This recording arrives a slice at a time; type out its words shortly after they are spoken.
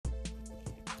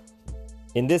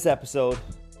In this episode,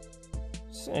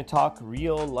 just gonna talk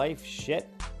real life shit,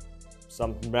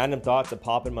 some random thoughts that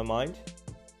pop in my mind.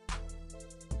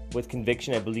 With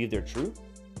conviction, I believe they're true.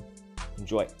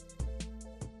 Enjoy.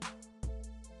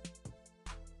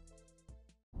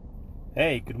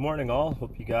 Hey, good morning all.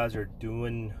 Hope you guys are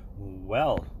doing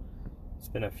well. It's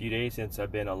been a few days since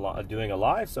I've been doing a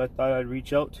live, so I thought I'd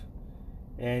reach out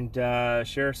and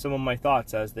share some of my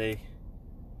thoughts as they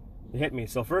hit me.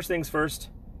 So first things first,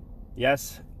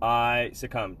 yes, I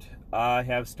succumbed. I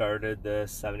have started the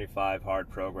 75 Hard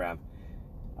program.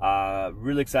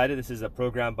 Really excited. This is a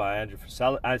program by Andy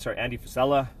Frisella.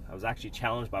 I was actually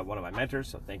challenged by one of my mentors,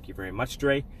 so thank you very much,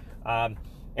 Dre.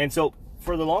 And so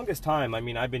for the longest time,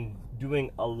 I've been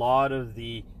doing a lot of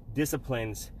the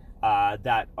disciplines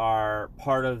that are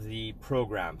part of the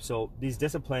program. So these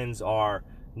disciplines are,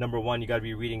 number one, you got to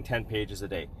be reading 10 pages a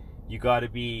day. You got to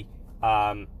be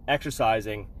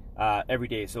exercising every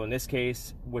day. So in this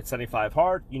case, with 75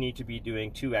 Hard, you need to be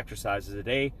doing 2 exercises a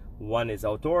day. One is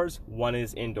outdoors, one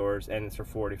is indoors, and it's for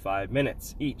 45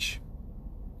 minutes each.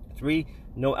 3,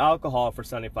 no alcohol for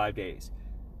 75 days.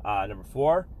 Number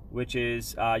 4, which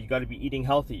is you got to be eating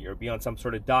healthy or be on some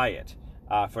sort of diet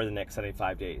for the next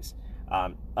 75 days.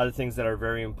 Other things that are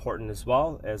very important as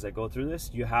well as I go through this,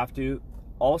 you have to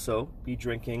also be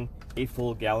drinking a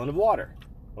full gallon of water,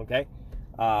 okay?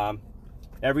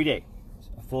 Every day,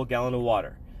 a full gallon of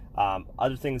water.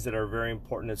 Other things that are very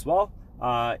important as well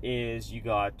is you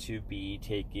got to be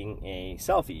taking a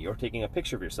selfie or taking a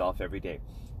picture of yourself every day.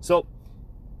 So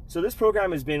this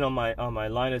program has been on my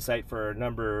line of sight for a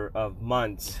number of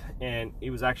months, and it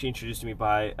was actually introduced to me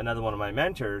by another one of my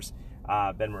mentors,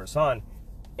 Ben Murasan.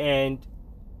 And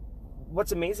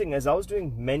what's amazing is I was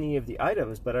doing many of the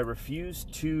items, but I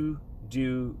refused to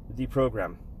do the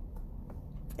program.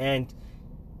 And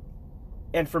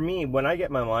for me, when I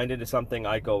get my mind into something,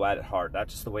 I go at it hard.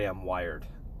 That's just the way I'm wired.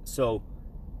 So,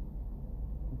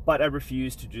 but I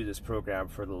refused to do this program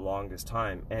for the longest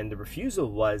time. And the refusal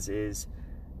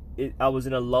I was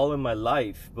in a lull in my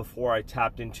life before I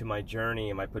tapped into my journey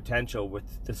and my potential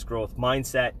with this growth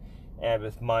mindset, and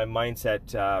with my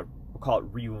mindset, we'll call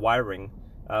it rewiring,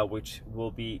 which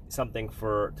will be something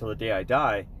for till the day I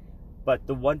die. But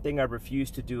the one thing I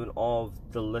refuse to do in all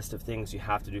of the list of things you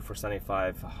have to do for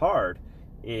 75 Hard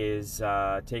is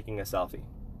taking a selfie.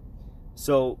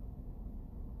 So,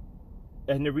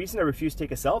 and the reason I refused to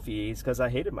take a selfie is because I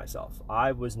hated myself.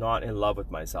 I was not in love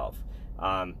with myself.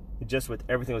 Just with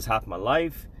everything that was happening in my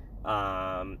life,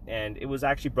 and it was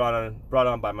actually brought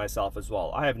on by myself as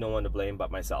well. I have no one to blame but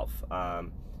myself,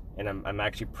 and I'm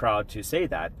actually proud to say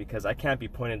that, because I can't be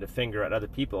pointing the finger at other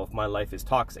people if my life is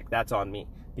toxic. That's on me,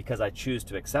 because I choose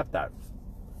to accept that.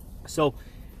 So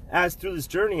as through this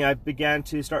journey, I began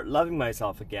to start loving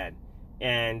myself again,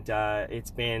 and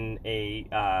it's been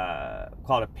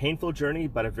called a painful journey,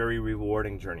 but a very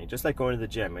rewarding journey. Just like going to the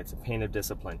gym, it's a pain of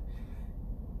discipline.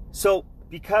 So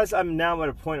because I'm now at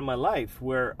a point in my life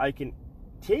where I can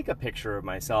take a picture of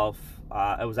myself,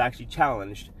 I was actually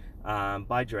challenged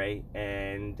by Dre,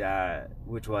 and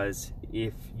which was,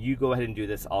 if you go ahead and do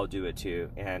this, I'll do it too.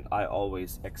 And I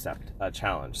always accept a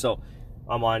challenge. So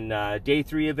I'm on day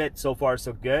 3 of it. So far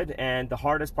so good. And the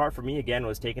hardest part for me again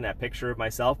was taking that picture of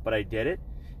myself, but I did it,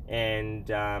 and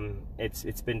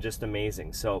it's been just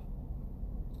amazing. So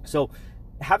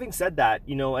having said that,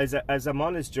 as I'm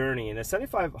on this journey in the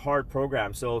 75 Hard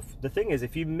program, so the thing is,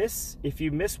 if you miss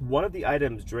one of the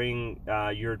items during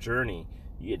your journey,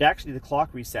 the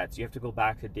clock resets. You have to go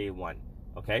back to day 1.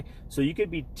 Okay, so you could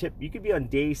be on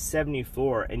day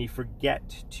 74 and you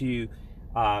forget to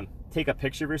take a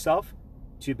picture of yourself.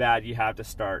 Too bad, you have to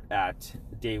start at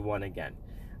day 1 again.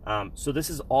 So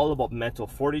this is all about mental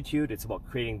fortitude. It's about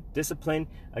creating discipline.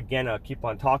 Again, I'll keep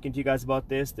on talking to you guys about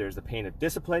this. There's the pain of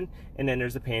discipline, and then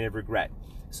there's the pain of regret.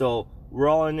 So we're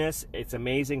all in this. It's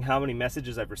amazing how many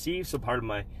messages I've received. So part of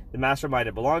the mastermind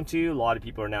I belong to, a lot of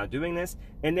people are now doing this.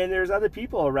 And then there's other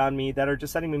people around me that are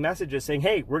just sending me messages saying,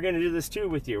 hey, we're going to do this too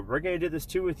with you. We're going to do this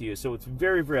too with you. So it's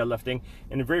very, very uplifting,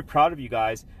 and I'm very proud of you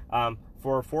guys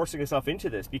for forcing yourself into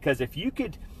this. Because if you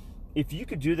could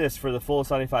do this for the full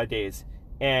 75 days,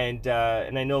 and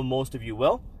I know most of you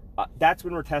will, that's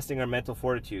when we're testing our mental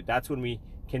fortitude. That's when we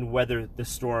can weather the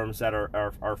storms that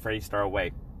are faced our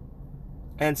way.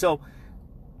 And so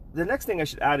the next thing I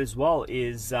should add as well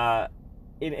is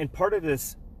in part of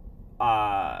this,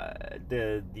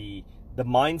 the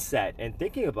mindset and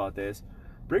thinking about this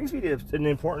brings me to an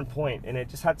important point, and I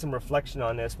just had some reflection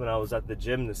on this when I was at the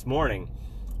gym this morning,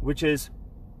 which is,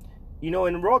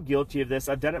 and we're all guilty of this.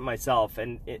 I've done it myself,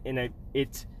 and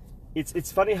it's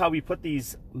funny how we put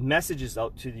these messages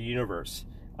out to the universe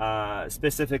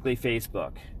specifically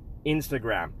Facebook,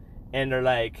 Instagram, and they're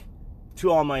like,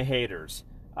 to all my haters,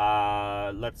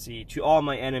 let's see, to all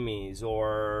my enemies,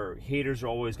 or haters are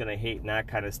always going to hate, and that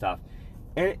kind of stuff.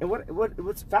 And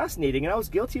what's fascinating, and I was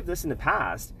guilty of this in the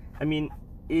past, I mean,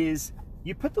 is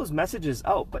you put those messages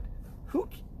out, but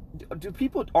do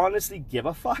people honestly give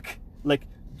a fuck? Like,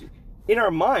 in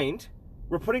our mind,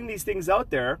 we're putting these things out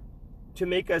there to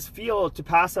make us feel, to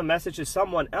pass a message to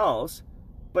someone else,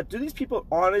 but do these people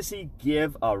honestly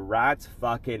give a rat's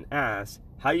fucking ass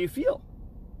how you feel?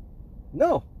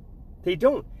 No, they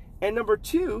don't. And number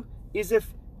two is,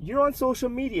 if you're on social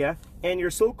media and your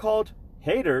so-called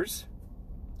haters,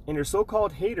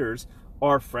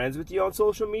 are friends with you on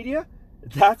social media,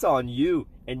 that's on you.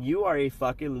 And you are a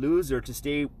fucking loser to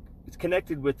stay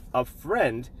connected with a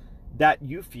friend that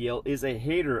you feel is a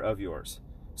hater of yours.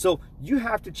 So you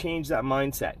have to change that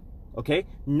mindset, okay?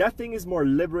 Nothing is more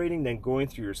liberating than going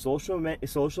through your social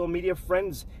media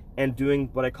friends and doing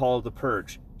what I call the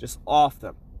purge. Just off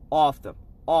them.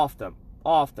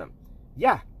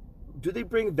 Yeah, do they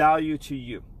bring value to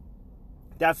you?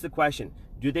 That's the question.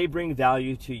 Do they bring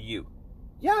value to you?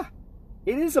 Yeah,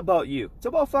 it is about you. It's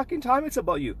about fucking time. It's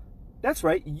about you. That's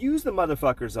right. Use the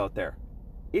motherfuckers out there.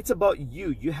 It's about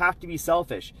you. You have to be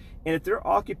selfish. And if they're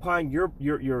occupying your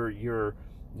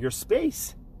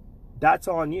space, that's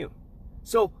on you.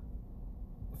 So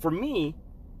for me,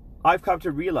 what I've come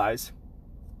to realize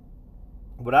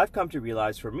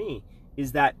for me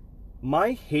is that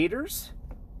my haters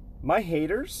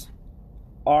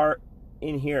are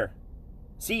in here.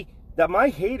 See, that my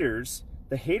haters,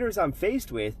 the haters I'm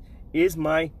faced with, is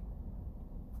my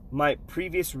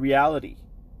previous reality.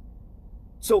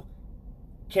 So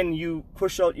can you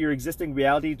push out your existing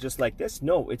reality just like this?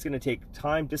 No, it's going to take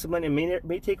time, discipline, and it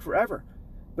may take forever.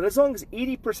 But as long as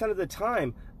 80% of the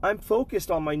time I'm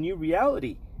focused on my new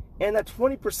reality, and that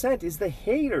 20% is the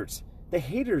haters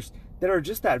that are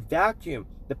just that vacuum,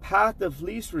 the path of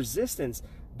least resistance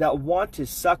that want to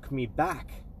suck me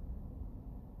back.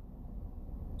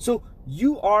 So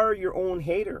you are your own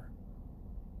hater.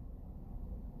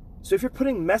 So if you're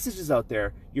putting messages out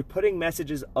there, you're putting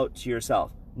messages out to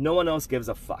yourself. No one else gives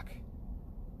a fuck.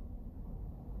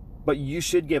 But you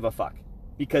should give a fuck,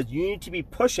 because you need to be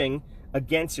pushing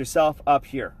against yourself up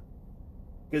here.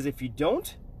 Because if you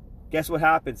don't, guess what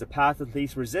happens? The path of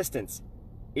least resistance.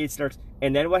 It starts,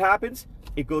 and then what happens?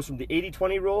 It goes from the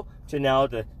 80-20 rule to now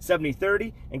the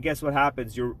 70-30, and guess what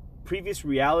happens? Your previous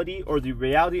reality, or the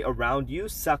reality around you,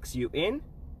 sucks you in,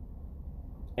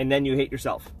 and then you hate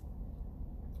yourself.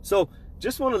 So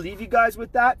just want to leave you guys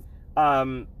with that.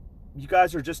 You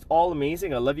guys are just all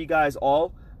amazing. I love you guys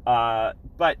all.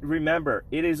 But remember,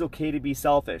 it is okay to be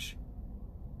selfish.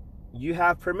 You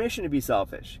have permission to be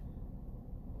selfish.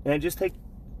 And just take,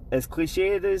 as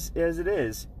cliche as it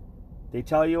is, they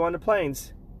tell you on the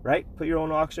planes, right? Put your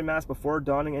own oxygen mask before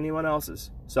donning anyone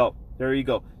else's. So there you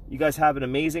go. You guys have an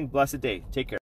amazing, blessed day. Take care.